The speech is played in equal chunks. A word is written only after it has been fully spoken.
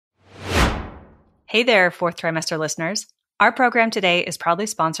Hey there, fourth trimester listeners. Our program today is proudly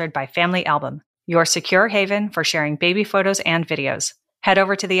sponsored by Family Album, your secure haven for sharing baby photos and videos. Head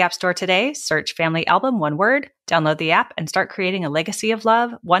over to the App Store today, search Family Album, one word, download the app, and start creating a legacy of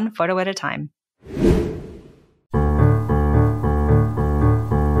love, one photo at a time.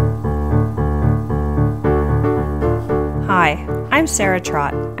 Hi, I'm Sarah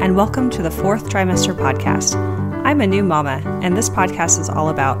Trott, and welcome to the Fourth Trimester Podcast. I'm a new mama, and this podcast is all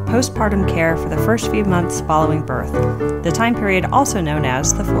about postpartum care for the first few months following birth, the time period also known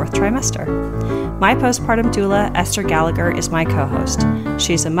as the fourth trimester. My postpartum doula, Esther Gallagher, is my co-host.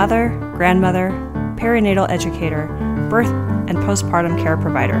 She's a mother, grandmother, perinatal educator, birth and postpartum care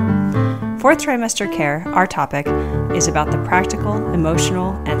provider. Fourth trimester care, our topic, is about the practical,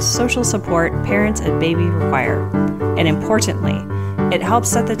 emotional, and social support parents and baby require. And importantly, it helps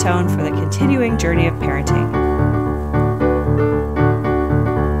set the tone for the continuing journey of parenting.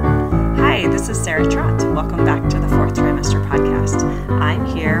 Hi, this is Sarah Trott. Welcome back to the Fourth Trimester Podcast. I'm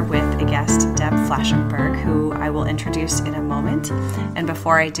here with a guest, Deb Flashenberg, who I will introduce in a moment. And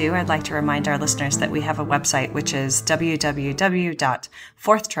before I do, I'd like to remind our listeners that we have a website, which is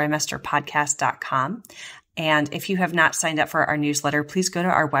www.fourthtrimesterpodcast.com. And if you have not signed up for our newsletter, please go to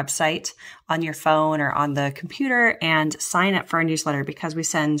our website on your phone or on the computer and sign up for our newsletter, because we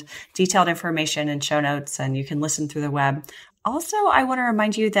send detailed information and show notes, and you can listen through the web. Also, I want to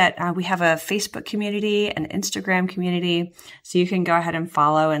remind you that we have a Facebook community, an Instagram community, so you can go ahead and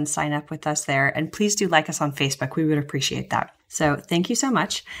follow and sign up with us there. And please do like us on Facebook. We would appreciate that. So thank you so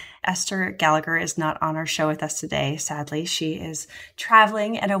much. Esther Gallagher is not on our show with us today, sadly. She is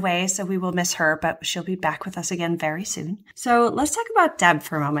traveling and away, so we will miss her, but she'll be back with us again very soon. So let's talk about Deb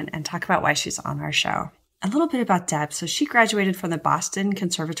for a moment and talk about why she's on our show. A little bit about Deb. So she graduated from the Boston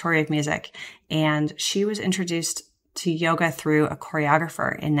Conservatory of Music, and she was introduced to yoga through a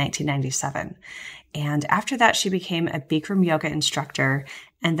choreographer in 1997. And after that, she became a Bikram yoga instructor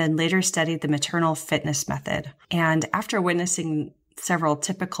and then later studied the maternal fitness method. And after witnessing several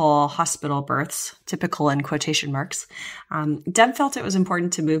typical hospital births, typical in quotation marks, Deb felt it was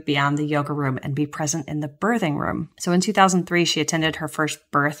important to move beyond the yoga room and be present in the birthing room. So in 2003, she attended her first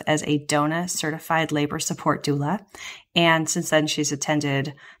birth as a DONA certified labor support doula. And since then, she's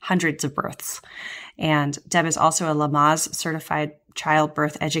attended hundreds of births. And Deb is also a Lamaze certified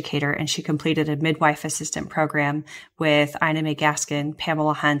childbirth educator, and she completed a midwife assistant program with Ina Mae Gaskin,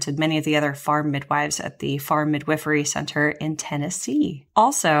 Pamela Hunt, and many of the other farm midwives at the Farm Midwifery Center in Tennessee.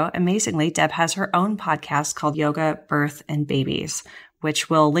 Also, amazingly, Deb has her own podcast called Yoga, Birth, and Babies, which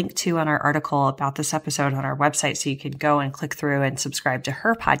we'll link to on our article about this episode on our website, so you can go and click through and subscribe to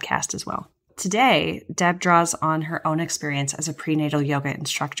her podcast as well. Today, Deb draws on her own experience as a prenatal yoga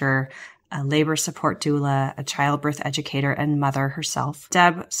instructor, a labor support doula, a childbirth educator, and mother herself.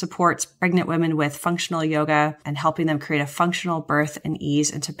 Deb supports pregnant women with functional yoga and helping them create a functional birth and ease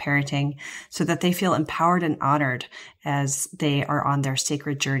into parenting so that they feel empowered and honored as they are on their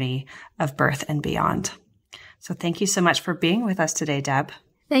sacred journey of birth and beyond. So thank you so much for being with us today, Deb.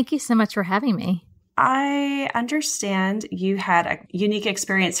 Thank you so much for having me. I understand you had a unique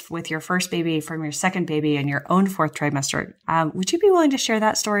experience with your first baby from your second baby and your own fourth trimester. Would you be willing to share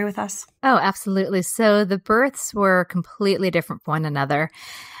that story with us? Oh, absolutely. So the births were completely different from one another.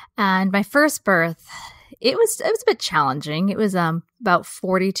 And my first birth, it was a bit challenging. It was about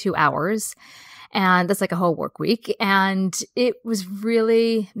 42 hours. And that's like a whole work week. And it was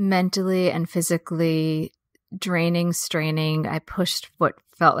really mentally and physically draining, straining. I pushed what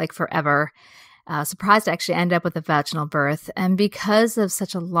felt like forever. Surprised to actually end up with a vaginal birth. And because of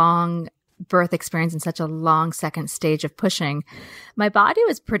such a long birth experience and such a long second stage of pushing, my body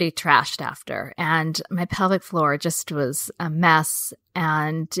was pretty trashed after. And my pelvic floor just was a mess.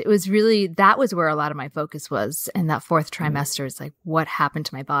 And it was really, that was where a lot of my focus was in that fourth trimester. It's like, what happened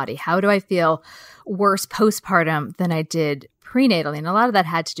to my body? How do I feel worse postpartum than I did prenatally? And a lot of that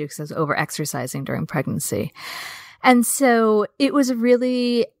had to do because I was over-exercising during pregnancy. And so it was a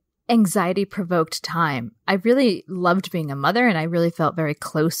really anxiety-provoked time. I really loved being a mother, and I really felt very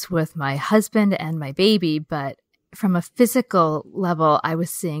close with my husband and my baby, but from a physical level, I was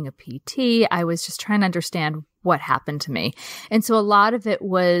seeing a PT. I was just trying to understand what happened to me. And so a lot of it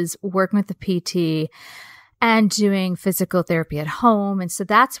was working with the PT and doing physical therapy at home. And so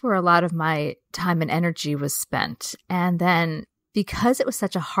that's where a lot of my time and energy was spent. And then because it was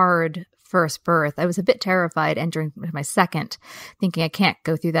such a hard first birth, I was a bit terrified entering my second, thinking I can't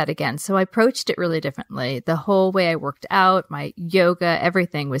go through that again. So I approached it really differently. The whole way I worked out, my yoga,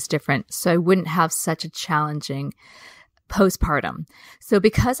 everything was different. So I wouldn't have such a challenging postpartum. So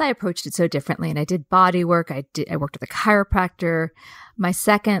because I approached it so differently and I did body work, I worked with a chiropractor, my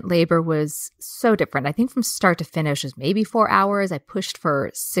second labor was so different. I think from start to finish was maybe 4 hours. I pushed for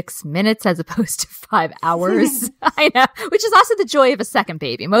 6 minutes as opposed to 5 hours. I know, which is also the joy of a second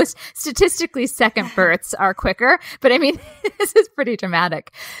baby. Most statistically second births are quicker, but I mean, this is pretty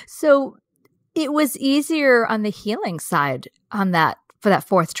dramatic. So it was easier on the healing side on that for that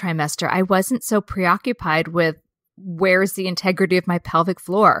fourth trimester. I wasn't so preoccupied with where's the integrity of my pelvic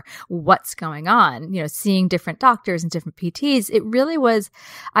floor? What's going on? Seeing different doctors and different PTs, it really was,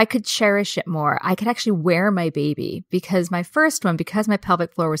 I could cherish it more. I could actually wear my baby because my first one, because my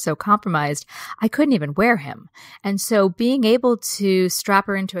pelvic floor was so compromised, I couldn't even wear him. And so being able to strap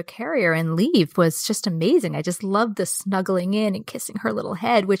her into a carrier and leave was just amazing. I just loved the snuggling in and kissing her little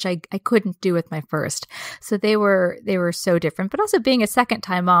head, which I couldn't do with my first. So they were so different, but also being a second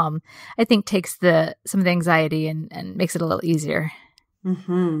time mom, I think takes some of the anxiety and makes it a little easier.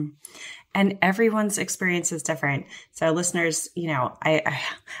 Mm-hmm. And everyone's experience is different. So listeners, I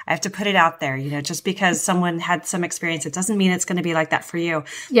have to put it out there, just because someone had some experience, it doesn't mean it's going to be like that for you.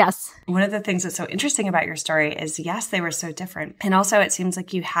 Yes. One of the things that's so interesting about your story is, yes, they were so different. And also it seems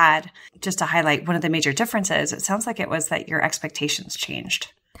like you had, just to highlight one of the major differences, it sounds like it was that your expectations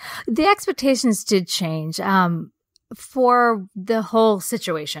changed. The expectations did change. For the whole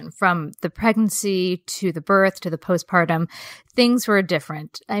situation, from the pregnancy to the birth to the postpartum, things were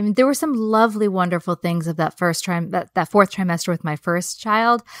different. I mean, there were some lovely, wonderful things of that that fourth trimester with my first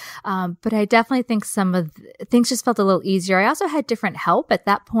child. But I definitely think some of things just felt a little easier. I also had different help at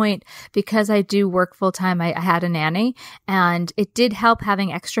that point because I do work full time. I had a nanny, and it did help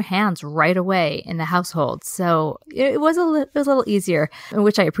having extra hands right away in the household. So it was a little easier,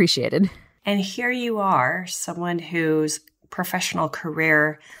 which I appreciated. And here you are, someone whose professional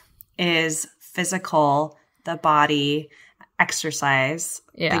career is physical, the body, exercise,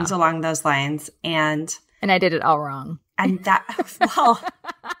 things along those lines. And I did it all wrong. And that,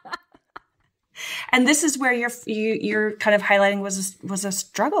 and this is where you're kind of highlighting was a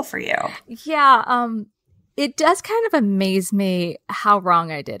struggle for you. Yeah. It does kind of amaze me how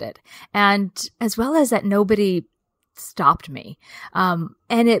wrong I did it. And as well as that nobody stopped me.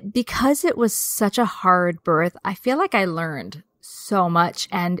 And because it was such a hard birth, I feel like I learned so much,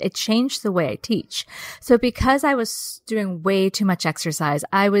 and it changed the way I teach. So because I was doing way too much exercise,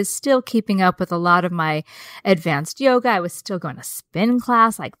 I was still keeping up with a lot of my advanced yoga. I was still going to spin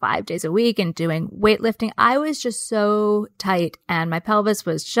class like 5 days a week and doing weightlifting. I was just so tight, and my pelvis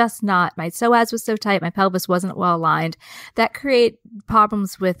was just not, my psoas was so tight, my pelvis wasn't well aligned. That create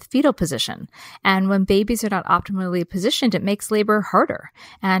problems with fetal position. And when babies are not optimally positioned, it makes labor harder.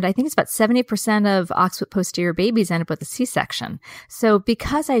 And I think it's about 70% of occiput posterior babies end up with a C-section. So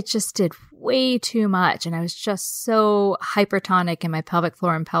because I just did way too much and I was just so hypertonic in my pelvic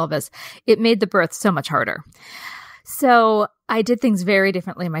floor and pelvis, it made the birth so much harder. So I did things very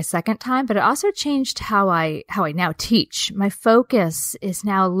differently my second time, but it also changed how I now teach. My focus is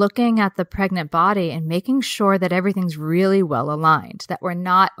now looking at the pregnant body and making sure that everything's really well aligned, that we're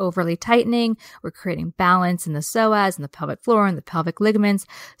not overly tightening, we're creating balance in the psoas and the pelvic floor and the pelvic ligaments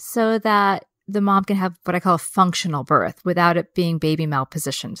so that the mom can have what I call a functional birth without it being baby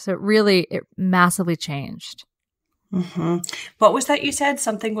malpositioned. So it massively changed. Mm-hmm. What was that you said?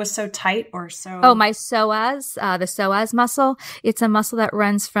 Something was so tight or so? Oh, my psoas, the psoas muscle. It's a muscle that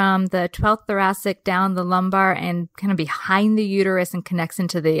runs from the 12th thoracic down the lumbar and kind of behind the uterus and connects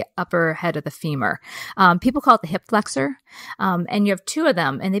into the upper head of the femur. People call it the hip flexor. And you have two of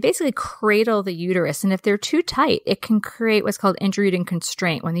them, and they basically cradle the uterus. And if they're too tight, it can create what's called intrauterine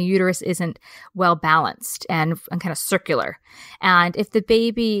constraint when the uterus isn't well balanced and kind of circular. And if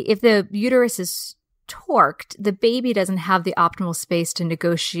the uterus is torqued, the baby doesn't have the optimal space to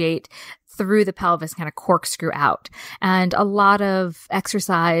negotiate through the pelvis, kind of corkscrew out. And a lot of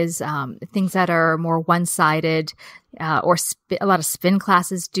exercise, things that are more one-sided, or a lot of spin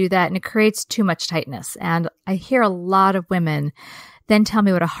classes do that, and it creates too much tightness. And I hear a lot of women then tell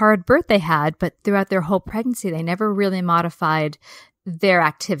me what a hard birth they had, but throughout their whole pregnancy, they never really modified their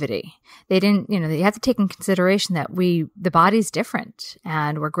activity. They didn't, they have to take in consideration that the body's different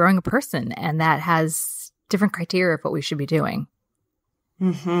and we're growing a person, and that has different criteria of what we should be doing.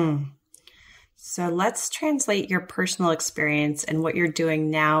 Mm-hmm. So let's translate your personal experience and what you're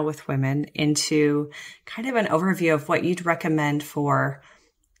doing now with women into kind of an overview of what you'd recommend for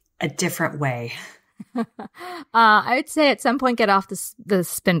a different way. I would say at some point get off the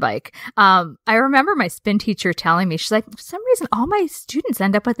spin bike. I remember my spin teacher telling me, she's like, for some reason, all my students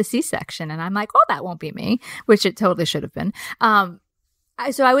end up with a C-section. And I'm like, oh, that won't be me, which it totally should have been.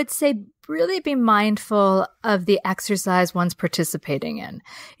 So I would say really be mindful of the exercise one's participating in.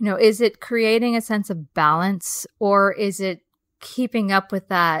 Is it creating a sense of balance, or is it keeping up with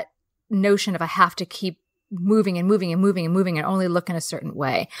that notion of I have to keep moving and moving and moving and moving and only look in a certain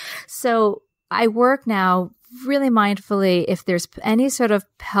way? So I work now really mindfully if there's any sort of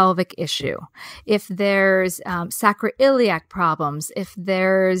pelvic issue, if there's sacroiliac problems, if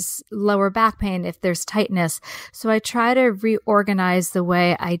there's lower back pain, if there's tightness. So I try to reorganize the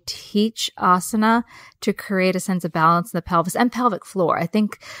way I teach asana to create a sense of balance in the pelvis and pelvic floor. I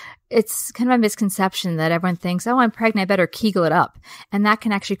think it's kind of a misconception that everyone thinks, oh, I'm pregnant, I better Kegel it up. And that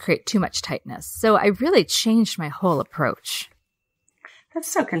can actually create too much tightness. So I really changed my whole approach. That's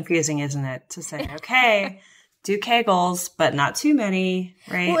so confusing, isn't it? To say, okay, do Kegels, but not too many,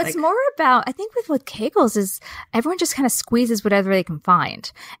 right? Well, it's more about, I think with Kegels is everyone just kind of squeezes whatever they can find.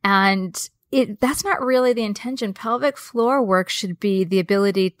 And that's not really the intention. Pelvic floor work should be the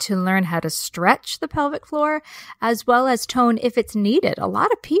ability to learn how to stretch the pelvic floor as well as tone if it's needed. A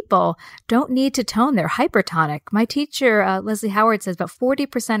lot of people don't need to tone. They're hypertonic. My teacher, Leslie Howard, says about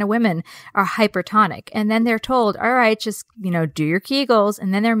 40% of women are hypertonic. And then they're told, all right, just, do your Kegels.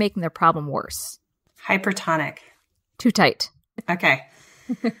 And then they're making their problem worse. Hypertonic. Too tight. Okay.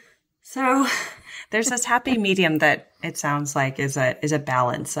 So there's this happy medium that it sounds like is a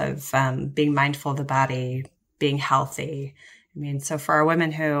balance of being mindful of the body, being healthy. I mean, so for our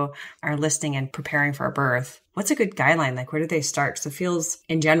women who are listening and preparing for a birth, what's a good guideline? Like, where do they start? Because it feels,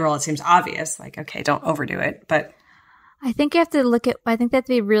 in general, it seems obvious. Like, okay, don't overdo it. But I think you have to I think they have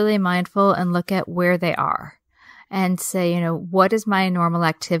to be really mindful and look at where they are and say, what is my normal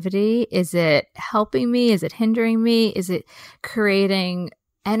activity? Is it helping me? Is it hindering me? Is it creating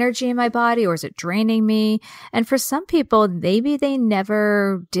energy in my body, or is it draining me? And for some people, maybe they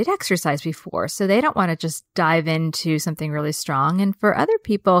never did exercise before, so they don't want to just dive into something really strong. And for other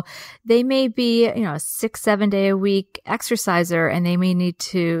people, they may be, a 6-7 day a week exerciser, and they may need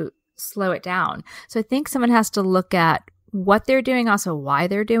to slow it down. So I think someone has to look at what they're doing, also why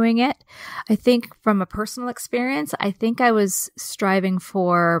they're doing it. I think from a personal experience, I think I was striving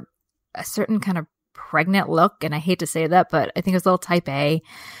for a certain kind of pregnant look. And I hate to say that, but I think it was a little type A.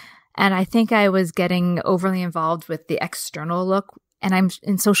 And I think I was getting overly involved with the external look. And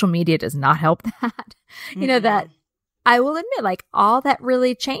social media does not help that. Mm-hmm. That I will admit, like, all that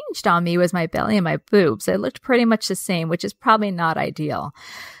really changed on me was my belly and my boobs. It looked pretty much the same, which is probably not ideal.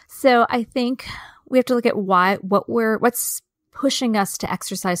 So I think we have to look at what's pushing us to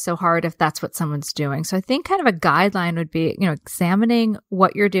exercise so hard if that's what someone's doing. So I think kind of a guideline would be, examining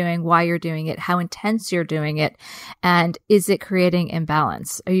what you're doing, why you're doing it, how intense you're doing it, and is it creating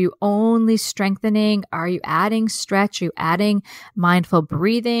imbalance? Are you only strengthening? Are you adding stretch? Are you adding mindful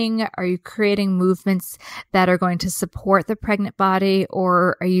breathing? Are you creating movements that are going to support the pregnant body?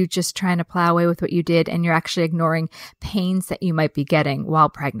 Or are you just trying to plow away with what you did and you're actually ignoring pains that you might be getting while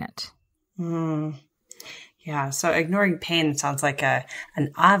pregnant? Yeah. So ignoring pain sounds like an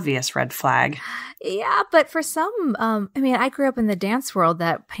obvious red flag. Yeah. But for some, I grew up in the dance world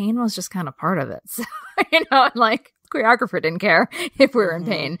that pain was just kind of part of it. So, like choreographer didn't care if we were in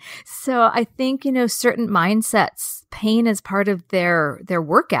pain. So I think, certain mindsets, pain is part of their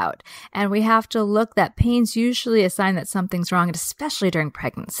workout. And we have to look that pain's usually a sign that something's wrong, and especially during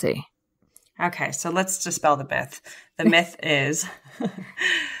pregnancy. Okay. So let's dispel the myth. The myth is,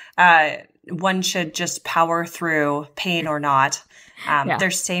 one should just power through pain or not,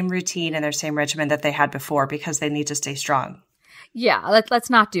 their same routine and their same regimen that they had before because they need to stay strong. Yeah, let's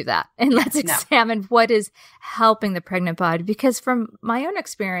not do that. And let's examine what is helping the pregnant body. Because from my own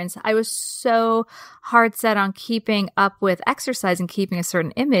experience, I was so hard set on keeping up with exercise and keeping a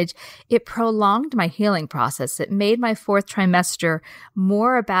certain image. It prolonged my healing process. It made my 4th trimester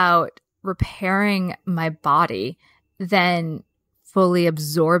more about repairing my body than fully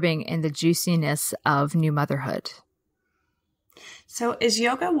absorbing in the juiciness of new motherhood. So is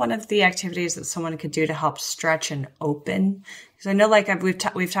yoga one of the activities that someone could do to help stretch and open? Because I know, like, we've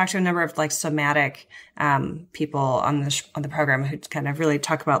talked to a number of like somatic people on the program who kind of really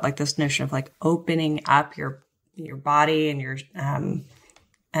talk about like this notion of like opening up your body and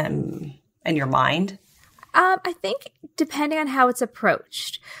your mind. I think depending on how it's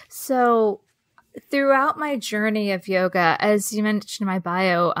approached. So throughout my journey of yoga, as you mentioned in my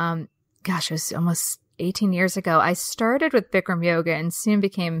bio, it was almost 18 years ago, I started with Bikram yoga and soon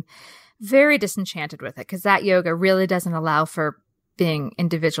became very disenchanted with it because that yoga really doesn't allow for being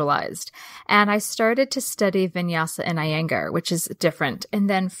individualized. And I started to study vinyasa and Iyengar, which is different. And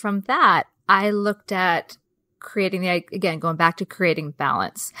then from that, I looked at creating again, going back to creating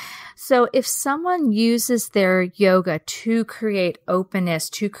balance. So if someone uses their yoga to create openness,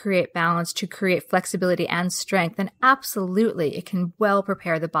 to create balance, to create flexibility and strength, then absolutely it can well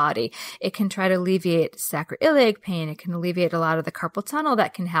prepare the body. It can try to alleviate sacroiliac pain. It can alleviate a lot of the carpal tunnel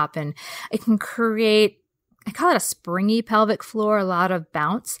that can happen. It can create, I call it a springy pelvic floor, a lot of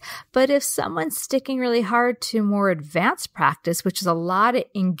bounce. But if someone's sticking really hard to more advanced practice, which is a lot of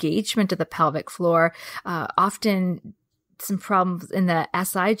engagement of the pelvic floor, often some problems in the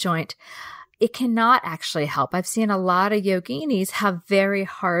SI joint, it cannot actually help. I've seen a lot of yoginis have very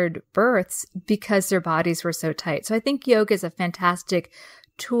hard births because their bodies were so tight. So I think yoga is a fantastic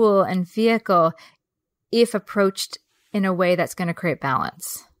tool and vehicle if approached in a way that's going to create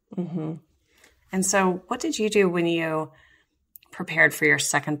balance. Mm-hmm. And so what did you do when you prepared for your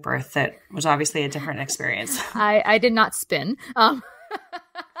second birth that was obviously a different experience? I did not spin. I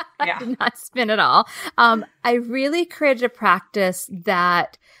did not spin at all. I really created a practice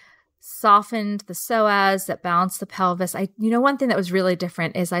that softened the psoas, that balanced the pelvis. One thing that was really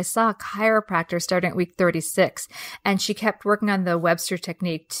different is I saw a chiropractor starting at week 36, and she kept working on the Webster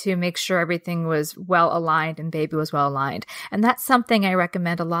technique to make sure everything was well aligned and baby was well aligned. And that's something I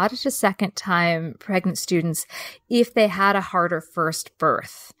recommend a lot to second-time pregnant students if they had a harder first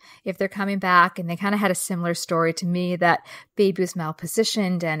birth. If they're coming back and they kind of had a similar story to me, that baby was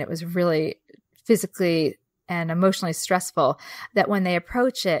malpositioned and it was really physically and emotionally stressful, that when they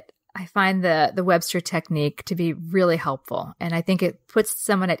approach it, I find the Webster technique to be really helpful. And I think it puts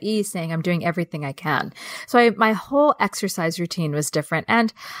someone at ease saying, I'm doing everything I can. So my whole exercise routine was different.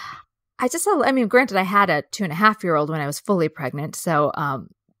 And granted, I had a 2.5-year-old when I was fully pregnant. So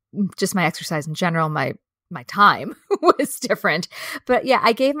just my exercise in general, my time was different. But yeah,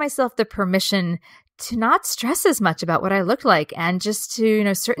 I gave myself the permission to not stress as much about what I looked like, and just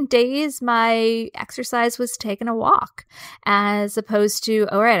to, certain days my exercise was taking a walk as opposed to,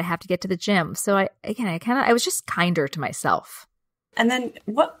 all right, I have to get to the gym. So I was just kinder to myself. And then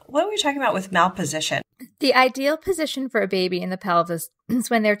what were we talking about with malposition? The ideal position for a baby in the pelvis is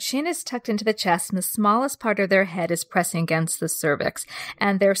when their chin is tucked into the chest and the smallest part of their head is pressing against the cervix,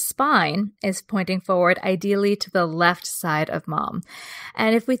 and their spine is pointing forward, ideally to the left side of mom.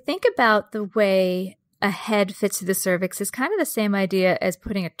 And if we think about the way a head fits through the cervix, is kind of the same idea as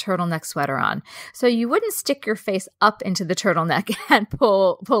putting a turtleneck sweater on. So you wouldn't stick your face up into the turtleneck and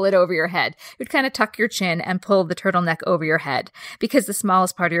pull it over your head. You'd kind of tuck your chin and pull the turtleneck over your head, because the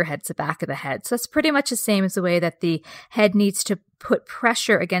smallest part of your head's the back of the head. So it's pretty much the same as the way that the head needs to put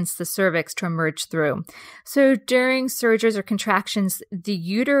pressure against the cervix to emerge through. So during surgeries or contractions, the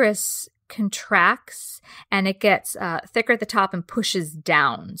uterus contracts and it gets thicker at the top and pushes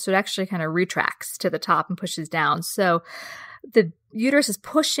down. So it actually kind of retracts to the top and pushes down. So the uterus is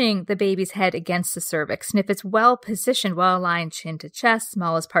pushing the baby's head against the cervix. And if it's well positioned, well aligned, chin to chest,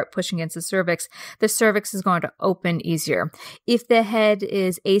 smallest part pushing against the cervix is going to open easier. If the head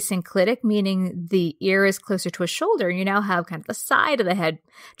is asynclitic, meaning the ear is closer to a shoulder, you now have kind of the side of the head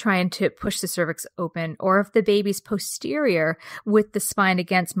trying to push the cervix open. Or if the baby's posterior with the spine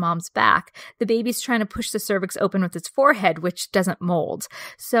against mom's back, the baby's trying to push the cervix open with its forehead, which doesn't mold.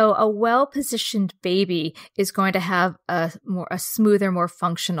 So a well-positioned baby is going to have a smoother, more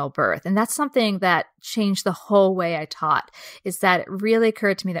functional birth. And that's something that changed the whole way I taught, is that it really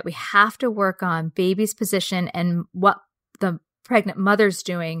occurred to me that we have to work on baby's position and what the pregnant mother's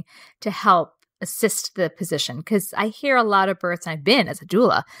doing to help assist the position. Because I hear a lot of births, and I've been as a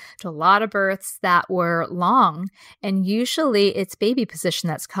doula to a lot of births that were long, and usually it's baby position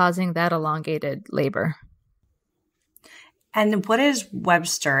that's causing that elongated labor. And what is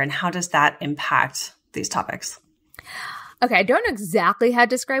Webster, and how does that impact these topics? Okay, I don't know exactly how to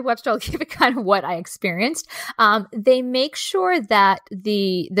describe Webster. I'll give it kind of what I experienced. They make sure that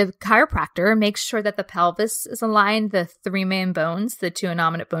the chiropractor makes sure that the pelvis is aligned, the three main bones, the two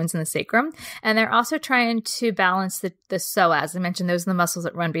innominate bones in the sacrum. And they're also trying to balance the psoas. I mentioned those are the muscles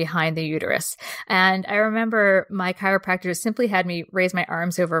that run behind the uterus. And I remember my chiropractor simply had me raise my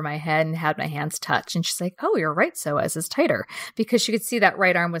arms over my head and had my hands touch. And she's like, oh, your right psoas is tighter, because she could see that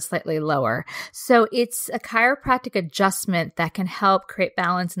right arm was slightly lower. So it's a chiropractic adjustment that can help create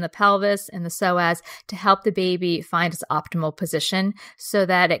balance in the pelvis and the psoas to help the baby find its optimal position so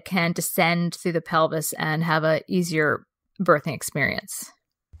that it can descend through the pelvis and have an easier birthing experience.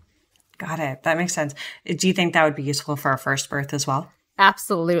 Got it. That makes sense. Do you think that would be useful for a first birth as well?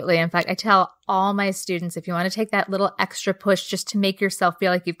 Absolutely. In fact, I tell all my students, if you want to take that little extra push just to make yourself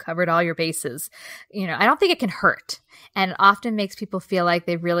feel like you've covered all your bases, I don't think it can hurt. And it often makes people feel like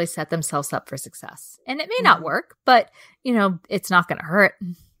they really set themselves up for success. And it may not work, but, it's not going to hurt.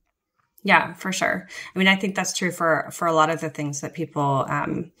 Yeah, for sure. I mean, I think that's true for a lot of the things that people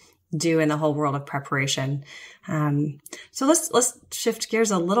do in the whole world of preparation. So let's shift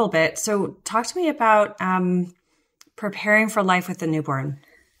gears a little bit. So talk to me about preparing for life with the newborn.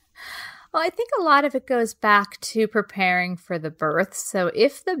 Well, I think a lot of it goes back to preparing for the birth. So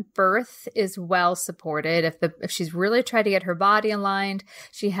if the birth is well supported, if she's really tried to get her body aligned,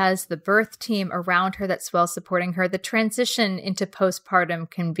 she has the birth team around her that's well supporting her, the transition into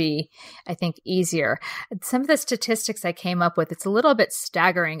postpartum can be, I think, easier. Some of the statistics I came up with, it's a little bit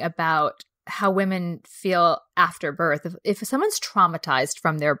staggering about how women feel after birth. If someone's traumatized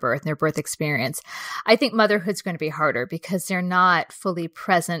from their birth experience, I think motherhood's going to be harder because they're not fully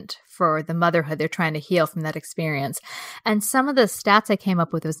present for the motherhood. They're trying to heal from that experience. And some of the stats I came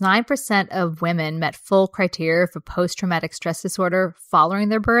up with was 9% of women met full criteria for post-traumatic stress disorder following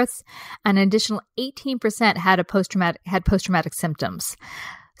their births, and an additional 18% had post-traumatic symptoms.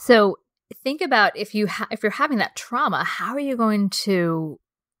 So think about if you're having that trauma, how are you going to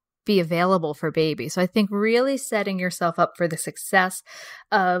be available for baby? So I think really setting yourself up for the success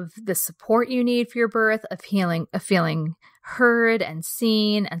of the support you need for your birth, of feeling heard and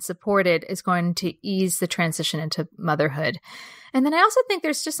seen and supported is going to ease the transition into motherhood. And then I also think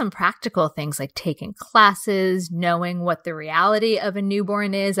there's just some practical things like taking classes, knowing what the reality of a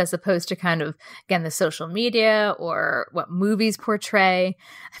newborn is, as opposed to kind of, again, the social media or what movies portray.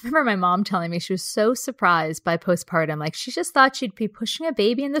 I remember my mom telling me she was so surprised by postpartum. Like, she just thought she'd be pushing a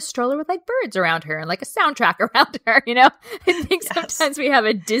baby in the stroller with like birds around her and like a soundtrack around her, you know? I think sometimes we have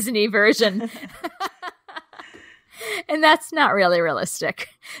a Disney version. And that's not really realistic.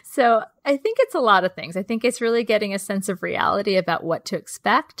 So I think it's a lot of things. I think it's really getting a sense of reality about what to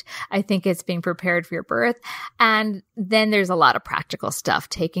expect. I think it's being prepared for your birth. And then there's a lot of practical stuff,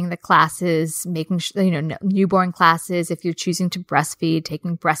 taking the classes, making sure, newborn classes, if you're choosing to breastfeed,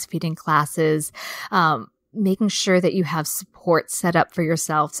 taking breastfeeding classes, making sure that you have support set up for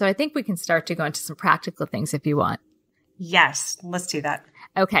yourself. So I think we can start to go into some practical things if you want. Yes, let's do that.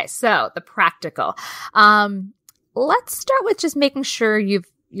 Okay. So the practical, let's start with just making sure you've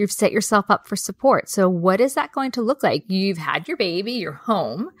set yourself up for support. So what is that going to look like? You've had your baby, you're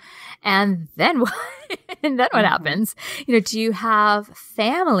home, and then what? What happens? Do you have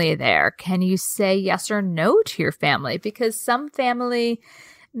family there? Can you say yes or no to your family? Because some family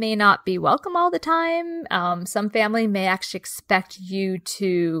may not be welcome all the time. Some family may actually expect you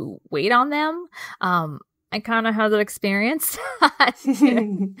to wait on them. I kind of had that experience.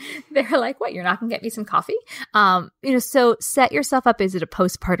 They're like, what, you're not going to get me some coffee? So set yourself up. Is it a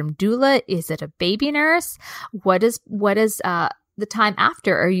postpartum doula? Is it a baby nurse? What is the time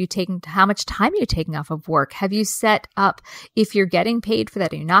after? How much time are you taking off of work? Have you set up if you're getting paid for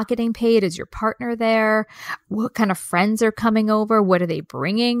that? Are you not getting paid? Is your partner there? What kind of friends are coming over? What are they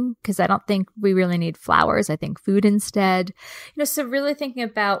bringing? Because I don't think we really need flowers. I think food instead. So really thinking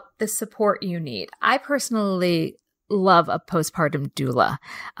about the support you need. I personally love a postpartum doula.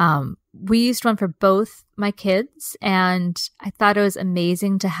 We used one for both my kids, and I thought it was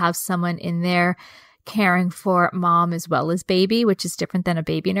amazing to have someone in there caring for mom as well as baby, which is different than a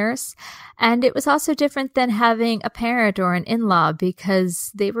baby nurse. And it was also different than having a parent or an in-law,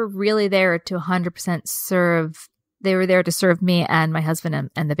 because they were really there to 100% serve. They were there to serve me and my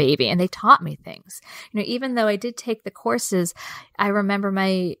husband and the baby. And they taught me things. Even though I did take the courses, I remember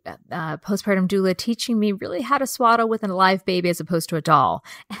my postpartum doula teaching me really how to swaddle with a live baby as opposed to a doll,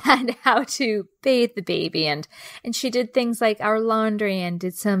 and how to bathe the baby. And she did things like our laundry and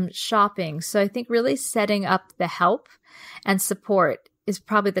did some shopping. So I think really setting up the help and support is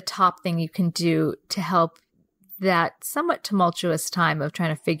probably the top thing you can do to help that somewhat tumultuous time of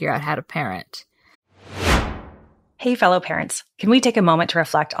trying to figure out how to parent. Hey, fellow parents, can we take a moment to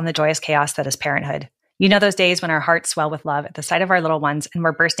reflect on the joyous chaos that is parenthood? Those days when our hearts swell with love at the sight of our little ones and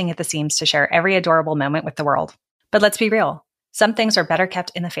we're bursting at the seams to share every adorable moment with the world. But let's be real. Some things are better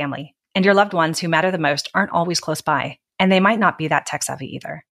kept in the family, and your loved ones who matter the most aren't always close by, and they might not be that tech-savvy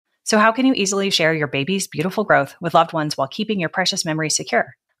either. So how can you easily share your baby's beautiful growth with loved ones while keeping your precious memories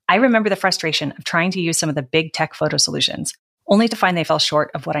secure? I remember the frustration of trying to use some of the big tech photo solutions, only to find they fell short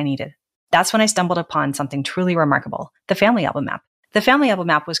of what I needed. That's when I stumbled upon something truly remarkable, the Family Album app. The Family Album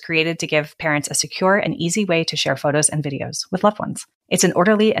app was created to give parents a secure and easy way to share photos and videos with loved ones. It's an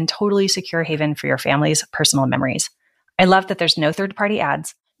orderly and totally secure haven for your family's personal memories. I love that there's no third-party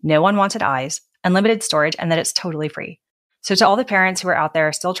ads, no unwanted eyes, unlimited storage, and that it's totally free. So to all the parents who are out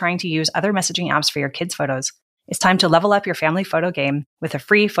there still trying to use other messaging apps for your kids' photos, it's time to level up your family photo game with a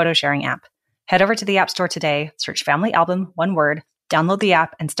free photo sharing app. Head over to the App Store today, search Family Album, one word, download the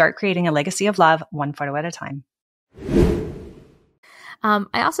app, and start creating a legacy of love one photo at a time.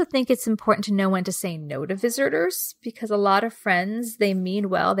 I also think it's important to know when to say no to visitors, because a lot of friends, they mean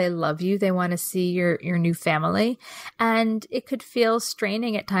well, they love you, they want to see your new family, and it could feel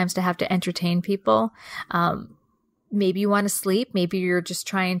straining at times to have to entertain people. Maybe you want to sleep. Maybe you're just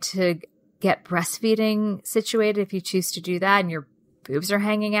trying to get breastfeeding situated if you choose to do that, and your boobs are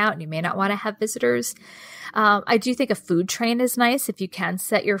hanging out and you may not want to have visitors. I do think a food train is nice if you can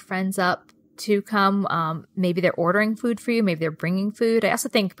set your friends up to come. Maybe they're ordering food for you. Maybe they're bringing food. I also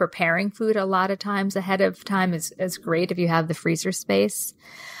think preparing food a lot of times ahead of time is great if you have the freezer space.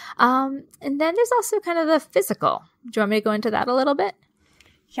 And then there's also kind of the physical. Do you want me to go into that a little bit?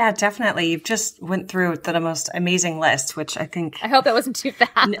 Yeah, definitely. You've just went through the most amazing list, which I think... I hope that wasn't too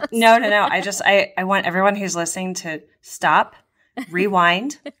fast. No. I want everyone who's listening to stop,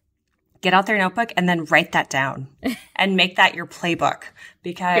 rewind, get out their notebook, and then write that down and make that your playbook,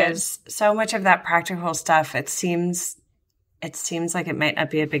 because so much of that practical stuff, it seems like it might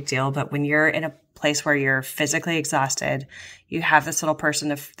not be a big deal, but when you're in a place where you're physically exhausted, you have this little person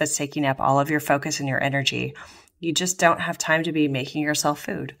that's taking up all of your focus and your energy. You just don't have time to be making yourself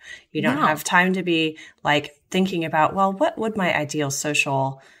food. You don't have time to be like thinking about, well, what would my ideal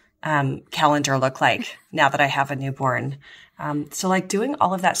social calendar look like now that I have a newborn? So like doing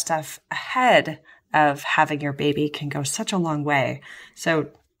all of that stuff ahead of having your baby can go such a long way.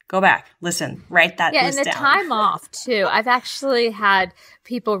 So go back, listen, write that list down. Yeah, and the time off too. I've actually had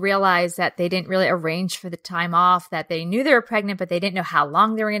people realize that they didn't really arrange for the time off, that they knew they were pregnant, but they didn't know how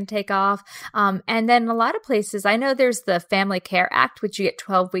long they were going to take off. And then a lot of places, I know there's the Family Care Act, which you get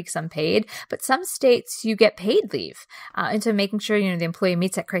 12 weeks unpaid, but some states you get paid leave. And so making sure, the employee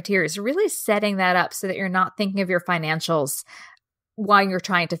meets that criteria is really setting that up so that you're not thinking of your financials while you're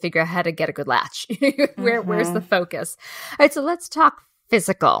trying to figure out how to get a good latch. Where's the focus? All right, so let's talk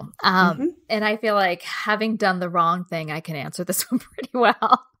physical. And I feel like having done the wrong thing, I can answer this one pretty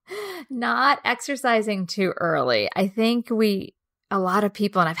well. Not exercising too early. I think a lot of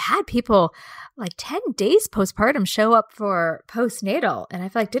people, and I've had people like 10 days postpartum show up for postnatal. And I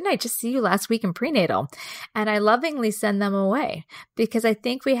feel like, didn't I just see you last week in prenatal? And I lovingly send them away, because I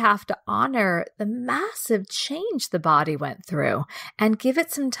think we have to honor the massive change the body went through and give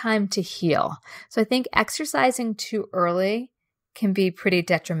it some time to heal. So I think exercising too early can be pretty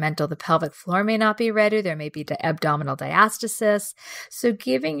detrimental. The pelvic floor may not be ready. There may be abdominal diastasis. So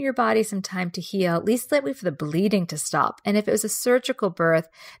giving your body some time to heal, at least wait for the bleeding to stop. And if it was a surgical birth,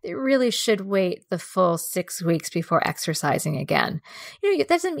 it really should wait the full 6 weeks before exercising again. That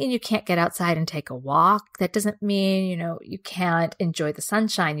doesn't mean you can't get outside and take a walk. That doesn't mean, you can't enjoy the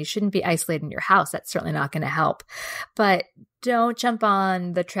sunshine. You shouldn't be isolated in your house. That's certainly not going to help. But don't jump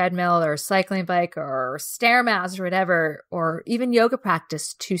on the treadmill or cycling bike or Stairmaster or whatever, or even yoga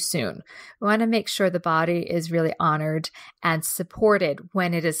practice too soon. We want to make sure the body is really honored and supported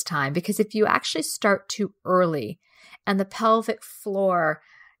when it is time. Because if you actually start too early and the pelvic floor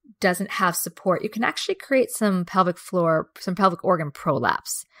doesn't have support, you can actually create some pelvic organ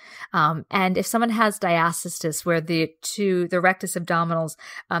prolapse. And if someone has diastasis, where the rectus abdominals,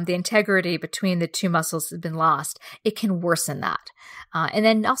 the integrity between the two muscles has been lost, it can worsen that. And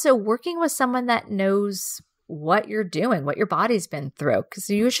then also working with someone that knows what you're doing, what your body's been through. Because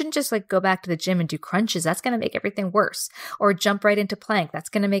you shouldn't just go back to the gym and do crunches. That's going to make everything worse. Or jump right into plank. That's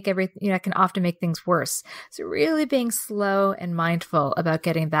going to make that can often make things worse. So really being slow and mindful about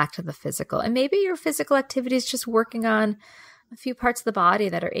getting back to the physical. And maybe your physical activity is just working on a few parts of the body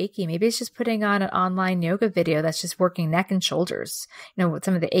that are achy. Maybe it's just putting on an online yoga video that's just working neck and shoulders, with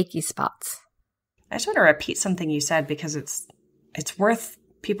some of the achy spots. I just want to repeat something you said, because it's worth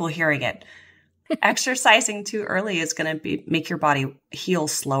people hearing it. Exercising too early is going to make your body heal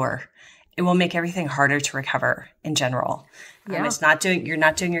slower. It will make everything harder to recover in general. Yeah. You're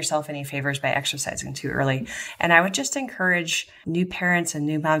not doing yourself any favors by exercising too early. And I would just encourage new parents and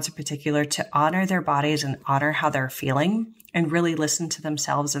new moms in particular to honor their bodies and honor how they're feeling, and really listen to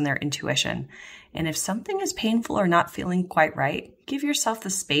themselves and their intuition. And if something is painful or not feeling quite right, give yourself the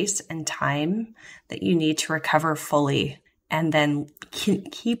space and time that you need to recover fully. And then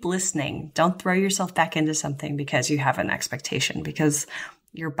keep listening. Don't throw yourself back into something because you have an expectation, because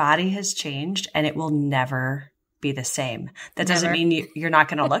your body has changed and it will never be the same. That doesn't mean you're not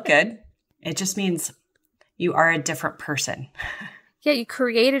going to look good. It just means you are a different person. Yeah, you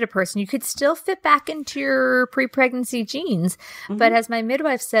created a person. You could still fit back into your pre-pregnancy jeans. Mm-hmm. But as my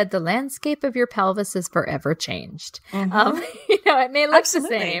midwife said, the landscape of your pelvis is forever changed. Mm-hmm. It may look the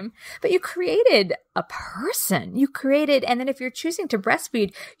same, but you created a person. You created, and then if you're choosing to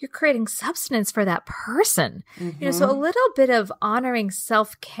breastfeed, you're creating substance for that person. So a little bit of honoring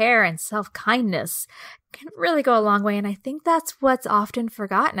self-care and self-kindness can really go a long way. And I think that's what's often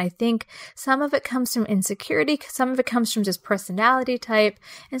forgotten. I think some of it comes from insecurity, some of it comes from just personality type,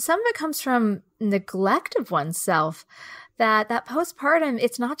 and some of it comes from neglect of oneself. That postpartum,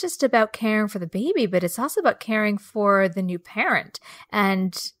 it's not just about caring for the baby, but it's also about caring for the new parent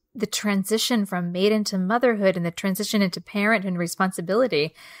and the transition from maiden to motherhood and the transition into parent and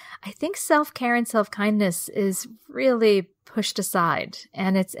responsibility. I think self-care and self-kindness is really pushed aside,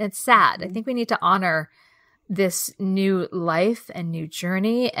 and it's sad. I think we need to honor this new life and new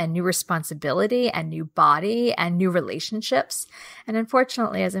journey and new responsibility and new body and new relationships. And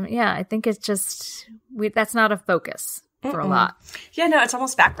unfortunately, I think it's just, that's not a focus for a lot. Yeah, no, it's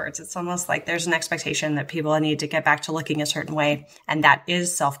almost backwards. It's almost like there's an expectation that people need to get back to looking a certain way, and that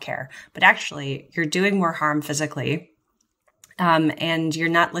is self-care. But actually, you're doing more harm physically, and you're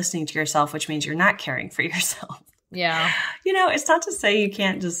not listening to yourself, which means you're not caring for yourself. Yeah. It's not to say you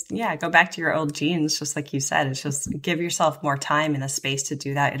can't just, go back to your old genes, just like you said. It's just give yourself more time and a space to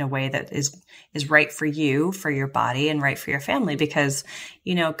do that in a way that is right for you, for your body, and right for your family. Because,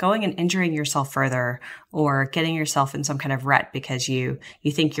 going and injuring yourself further or getting yourself in some kind of rut because you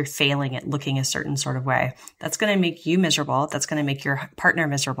think you're failing at looking a certain sort of way, that's going to make you miserable. That's going to make your partner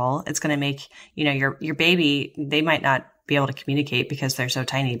miserable. It's going to make, your baby, they might not be able to communicate because they're so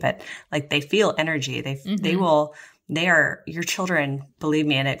tiny, but like they feel energy. They are your children, believe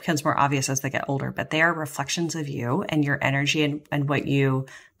me, and it becomes more obvious as they get older, but they are reflections of you and your energy and what you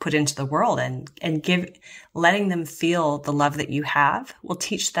put into the world, and letting them feel the love that you have will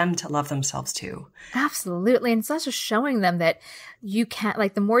teach them to love themselves too. Absolutely. And it's also showing them that you can't,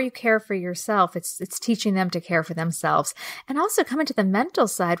 like, the more you care for yourself, it's teaching them to care for themselves. And also coming to the mental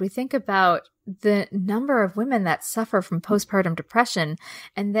side, we think about the number of women that suffer from postpartum depression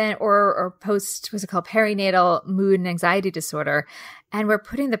and then, or perinatal mood and anxiety disorder. And we're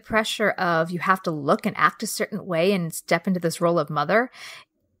putting the pressure of you have to look and act a certain way and step into this role of mother.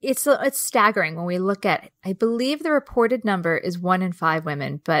 It's staggering when we look at, I believe the reported number is 1 in 5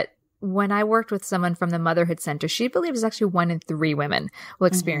 women, but when I worked with someone from the Motherhood Center, she believes actually 1 in 3 women will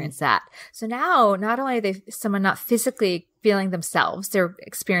experience that. So now, not only are they someone not physically feeling themselves, they're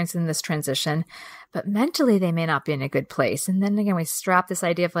experiencing this transition, but mentally they may not be in a good place. And then again, we strap this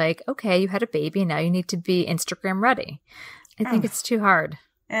idea of like, okay, you had a baby, now you need to be Instagram ready. I think it's too hard.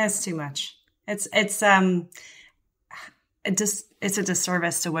 It's too much. It's a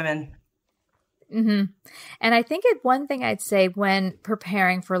disservice to women. Mm-hmm. And I think one thing I'd say when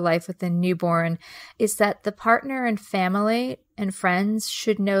preparing for life with a newborn is that the partner and family and friends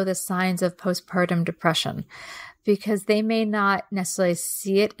should know the signs of postpartum depression, because they may not necessarily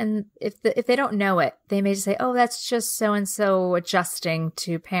see it. And if they don't know it, they may just say, oh, that's just so-and-so adjusting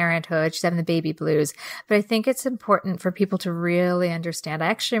to parenthood. She's having the baby blues. But I think it's important for people to really understand. I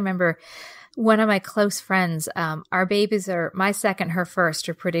actually remember one of my close friends, our babies are, my second, her first,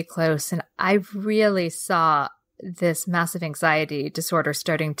 are pretty close. And I really saw this massive anxiety disorder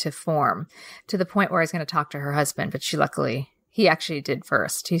starting to form to the point where I was going to talk to her husband, but he actually did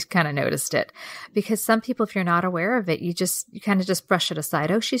first. He's kind of noticed it, because some people, if you're not aware of it, you kind of just brush it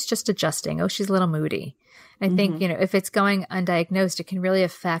aside. Oh, she's just adjusting. Oh, she's a little moody. And I think, if it's going undiagnosed, it can really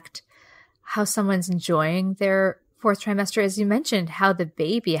affect how someone's enjoying their 4th trimester. As you mentioned, how the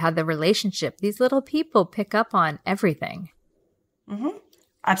baby, how the relationship, these little people pick up on everything. Mm-hmm.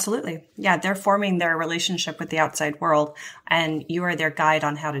 Absolutely. Yeah, they're forming their relationship with the outside world, and you are their guide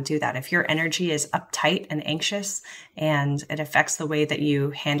on how to do that. If your energy is uptight and anxious and it affects the way that you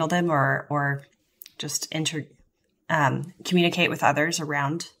handle them or just communicate with others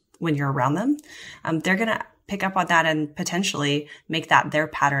around when you're around them, they're going to pick up on that and potentially make that their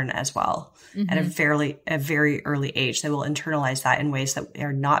pattern as well. At a very early age. They will internalize that in ways that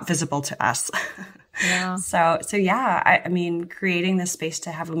are not visible to us. Yeah. So yeah, I mean, creating this space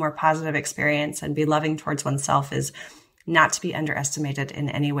to have a more positive experience and be loving towards oneself is not to be underestimated in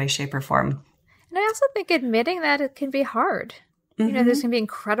any way, shape, or form. And I also think admitting that it can be hard. There's going to be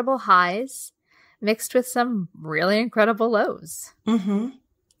incredible highs mixed with some really incredible lows. Mm-hmm.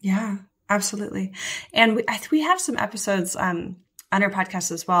 Yeah, absolutely. And we have some episodes on our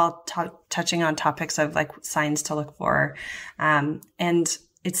podcast as well, touching on topics of like signs to look for. And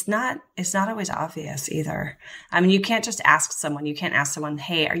it's not always obvious either. I mean, you can't just ask someone. You can't ask someone,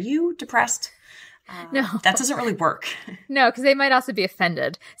 hey, are you depressed? No. That doesn't really work. No, because they might also be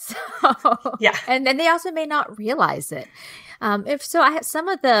offended. So yeah. And then they also may not realize it. If so, I have some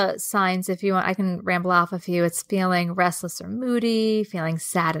of the signs, if you want, I can ramble off a few. It's feeling restless or moody, feeling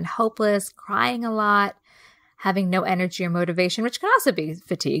sad and hopeless, crying a lot, having no energy or motivation, which can also be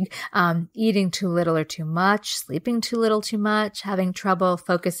fatigue, eating too little or too much, sleeping too little too much, having trouble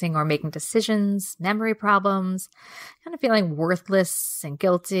focusing or making decisions, memory problems, kind of feeling worthless and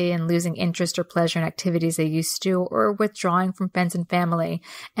guilty and losing interest or pleasure in activities they used to, or withdrawing from friends and family.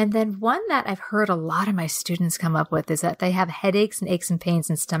 And then one that I've heard a lot of my students come up with is that they have headaches and aches and pains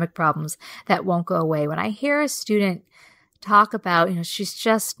and stomach problems that won't go away. When I hear a student talk about, she's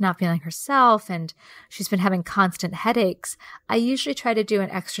just not feeling herself and she's been having constant headaches, I usually try to do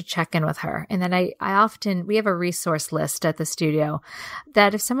an extra check-in with her. And then we have a resource list at the studio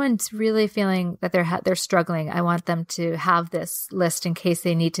that if someone's really feeling that they're struggling, I want them to have this list in case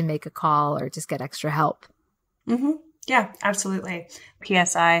they need to make a call or just get extra help. Mm-hmm. Yeah, absolutely.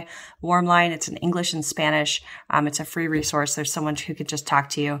 PSI Warm Line. It's in English and Spanish. It's a free resource. There's someone who could just talk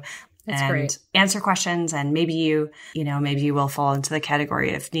to you. That's and great. Answer questions. And maybe you will fall into the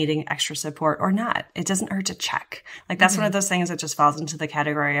category of needing extra support or not. It doesn't hurt to check. Like that's one of those things that just falls into the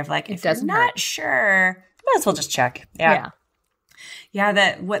category of like, if you're not sure, might as well just check. Yeah. Yeah.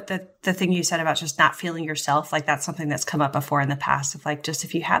 The thing you said about just not feeling yourself, like that's something that's come up before in the past of like, just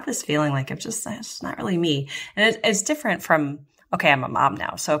if you have this feeling like it's not really me. And it's different from, okay, I'm a mom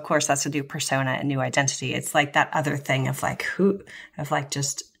now. So of course that's a new persona and new identity. It's like that other thing of like,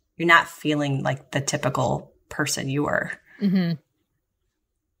 just, you're not feeling like the typical person you were. Mm-hmm.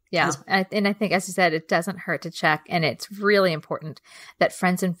 Yeah. And I think, as you said, it doesn't hurt to check. And it's really important that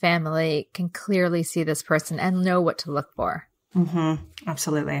friends and family can clearly see this person and know what to look for. Mm-hmm.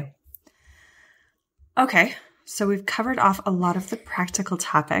 Absolutely. Okay. So we've covered off a lot of the practical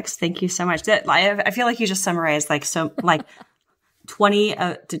topics. Thank you so much. I feel like you just summarized 20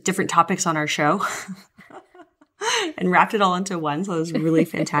 different topics on our show. And wrapped it all into one. So it was really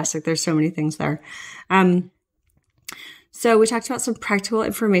fantastic. There's so many things there. So we talked about some practical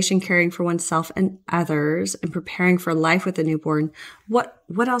information caring for oneself and others and preparing for life with a newborn. What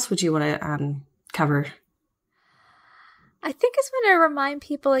else would you want to cover? I think it's going to remind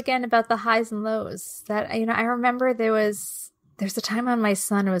people again about the highs and lows. That, I remember there's a time when my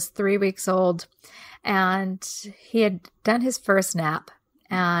son was 3 weeks old and he had done his first nap.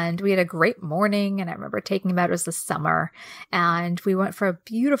 And we had a great morning, and I remember taking him out. It was the summer, and we went for a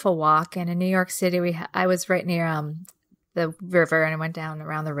beautiful walk. And in New York City, I was right near the river, and I went down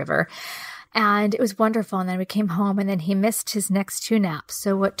around the river, and it was wonderful. And then we came home, and then he missed his next 2 naps.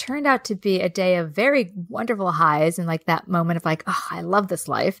 So what turned out to be a day of very wonderful highs, and like that moment of like, oh, I love this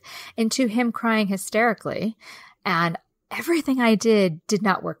life, into him crying hysterically, and everything I did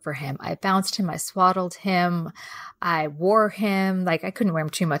not work for him. I bounced him. I swaddled him. I wore him. Like I couldn't wear him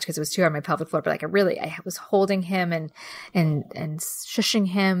too much because it was too hard on my pelvic floor, but I was holding him and shushing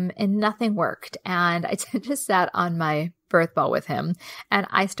him and nothing worked. And I just sat on my birth ball with him and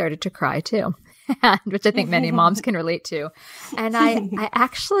I started to cry too, which I think many moms can relate to. And I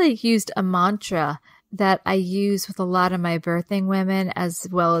actually used a mantra that I use with a lot of my birthing women as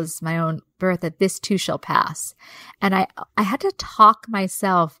well as my own birth, that this too shall pass. And I had to talk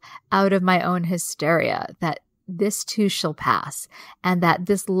myself out of my own hysteria, that this too shall pass. And that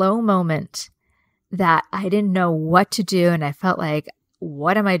this low moment that I didn't know what to do. And I felt like,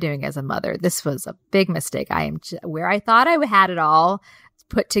 what am I doing as a mother? This was a big mistake. I am where I thought I had it all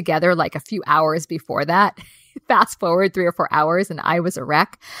put together like a few hours before that. Fast forward 3 or 4 hours and I was a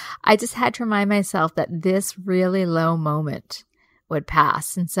wreck. I just had to remind myself that this really low moment would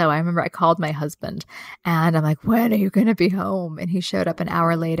pass. And so I remember I called my husband and I'm like, when are you going to be home? And he showed up an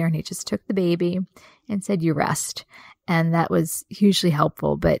hour later and he just took the baby and said, you rest. And that was hugely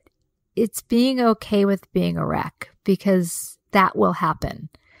helpful. But it's being okay with being a wreck, because that will happen.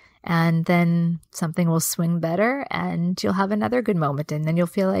 And then something will swing better and you'll have another good moment. And then you'll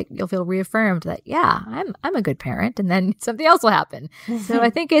feel reaffirmed that, yeah, I'm a good parent. And then something else will happen. So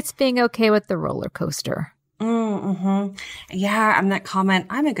I think it's being okay with the roller coaster. Mm-hmm. Yeah. On that comment,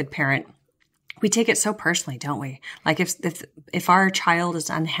 I'm a good parent. We take it so personally, don't we? Like if our child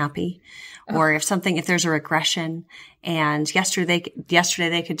is unhappy or if there's a regression and yesterday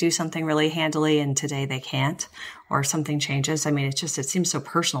they could do something really handily and today they can't, or something changes. I mean, it seems so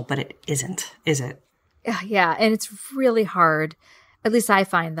personal, but it isn't, is it? Yeah. And it's really hard. At least I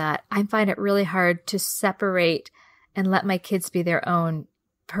find it really hard to separate and let my kids be their own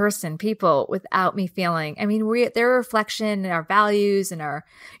people without me feeling, I mean, they're a reflection in our values and our,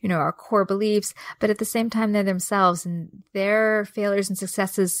 our core beliefs, but at the same time, they're themselves, and their failures and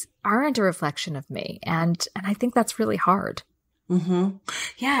successes aren't a reflection of me. And I think that's really hard. Mm-hmm.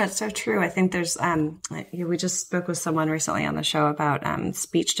 Yeah, it's so true. I think there's, we just spoke with someone recently on the show about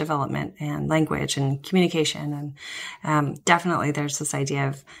speech development and language and communication. And definitely there's this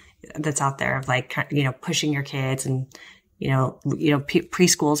idea that's out there of like, pushing your kids and,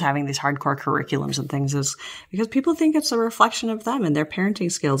 preschools having these hardcore curriculums and things is because people think it's a reflection of them and their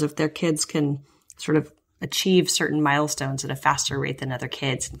parenting skills. If their kids can sort of achieve certain milestones at a faster rate than other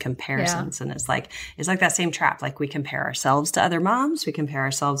kids and comparisons. Yeah. And it's like that same trap. Like we compare ourselves to other moms, we compare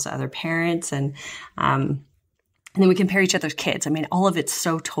ourselves to other parents, and then we compare each other's kids. I mean, all of it's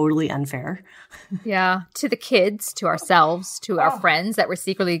so totally unfair. Yeah. To the kids, to ourselves, to our friends that we're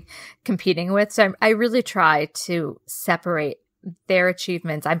secretly competing with. So I really try to separate their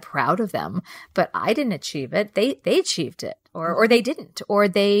achievements. I'm proud of them, but I didn't achieve it. They achieved it, or they didn't, or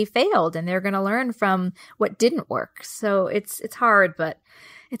they failed, and they're going to learn from what didn't work. So it's hard, but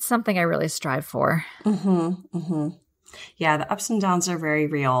it's something I really strive for. Mm-hmm, mm-hmm. Yeah, the ups and downs are very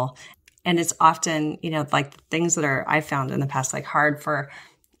real, and it's often like things that I've found in the past like hard for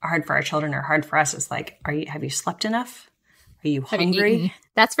our children or hard for us. It's like, have you slept enough? Are you hungry?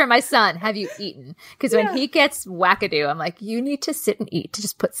 That's for my son. Have you eaten? Because when he gets wackadoo, I'm like, you need to sit and eat, to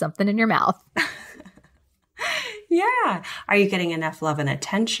just put something in your mouth. Yeah. Are you getting enough love and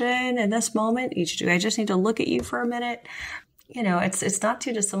attention in this moment? Do I just need to look at you for a minute? It's not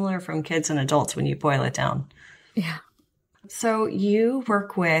too dissimilar from kids and adults when you boil it down. Yeah. So you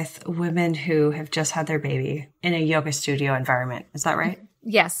work with women who have just had their baby in a yoga studio environment. Is that right?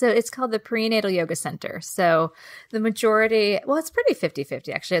 Yeah, so it's called the Prenatal Yoga Center. So the majority, it's pretty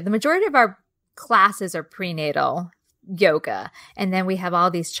 50-50 actually. The majority of our classes are prenatal yoga. And then we have all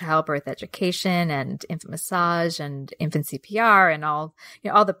these childbirth education and infant massage and infant CPR and all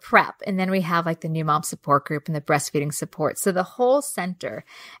the prep. And then we have like the new mom support group and the breastfeeding support. So the whole center,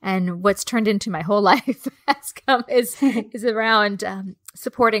 and what's turned into my whole life is around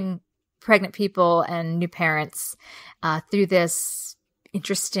supporting pregnant people and new parents through this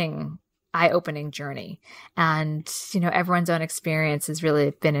interesting, eye-opening journey. And, everyone's own experience has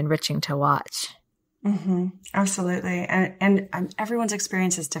really been enriching to watch. Mm-hmm. Absolutely. And everyone's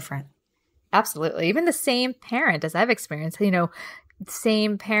experience is different. Absolutely. Even the same parent, as I've experienced, the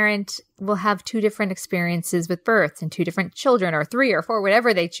same parent will have two different experiences with births and two different children, or three or four,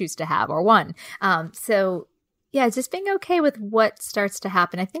 whatever they choose to have, or one. So yeah, just being okay with what starts to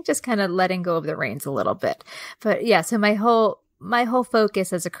happen. I think just kind of letting go of the reins a little bit. But yeah, so my whole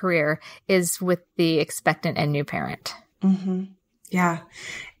focus as a career is with the expectant and new parent. Mm-hmm. Yeah.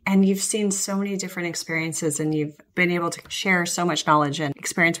 And you've seen so many different experiences, and you've been able to share so much knowledge and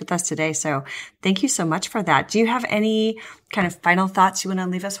experience with us today. So thank you so much for that. Do you have any kind of final thoughts you want to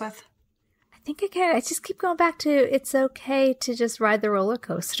leave us with? I think I just keep going back to, it's okay to just ride the roller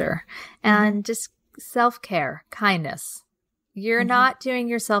coaster and just self-care, kindness. You're not doing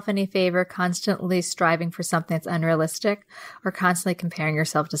yourself any favor constantly striving for something that's unrealistic or constantly comparing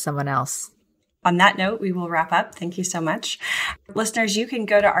yourself to someone else. On that note, we will wrap up. Thank you so much. Listeners, you can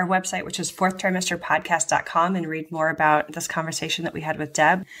go to our website, which is fourthtrimesterpodcast.com, and read more about this conversation that we had with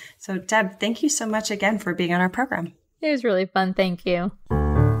Deb. So Deb, thank you so much again for being on our program. It was really fun. Thank you.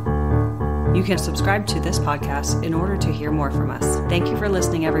 You can subscribe to this podcast in order to hear more from us. Thank you for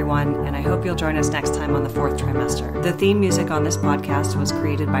listening, everyone, and I hope you'll join us next time on the Fourth Trimester. The theme music on this podcast was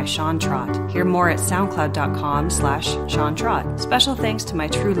created by Sean Trott. Hear more at soundcloud.com/Sean Trott. Special thanks to my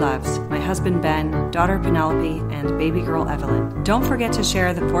true loves, my husband Ben, daughter Penelope, and baby girl Evelyn. Don't forget to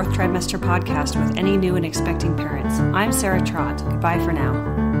share the Fourth Trimester podcast with any new and expecting parents. I'm Sarah Trott. Goodbye for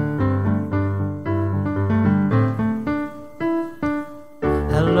now.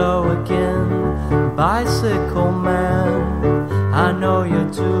 Hello again, bicycle man. I know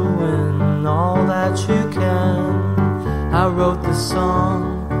you're doing all that you can. I wrote the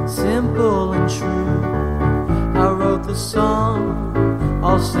song, simple and true. I wrote the song,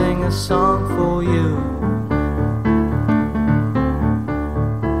 I'll sing a song for you.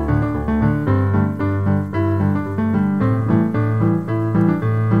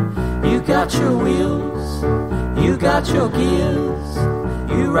 You got your wheels, you got your gears.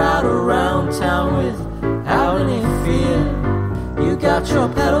 You ride around town without any fear. You got your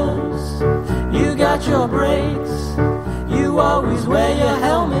pedals, you got your brakes. You always wear your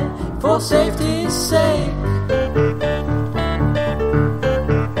helmet for safety's sake.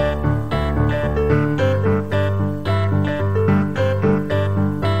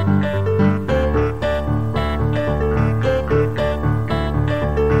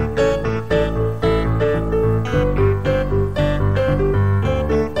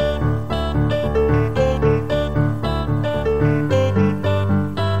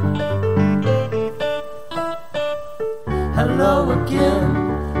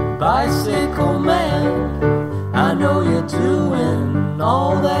 again, bicycle man. I know you're doing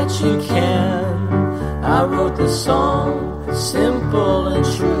all that you can. I wrote the song, simple and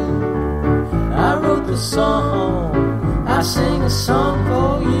true. I wrote the song, I sing a song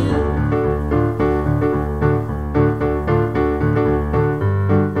for you.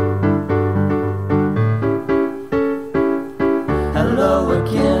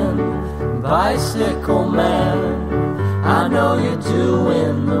 Bicycle man, I know you're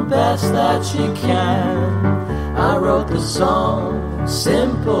doing the best that you can. I wrote the song,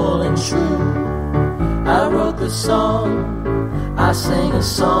 simple and true. I wrote the song, I sing a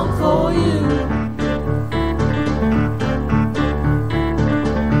song for you.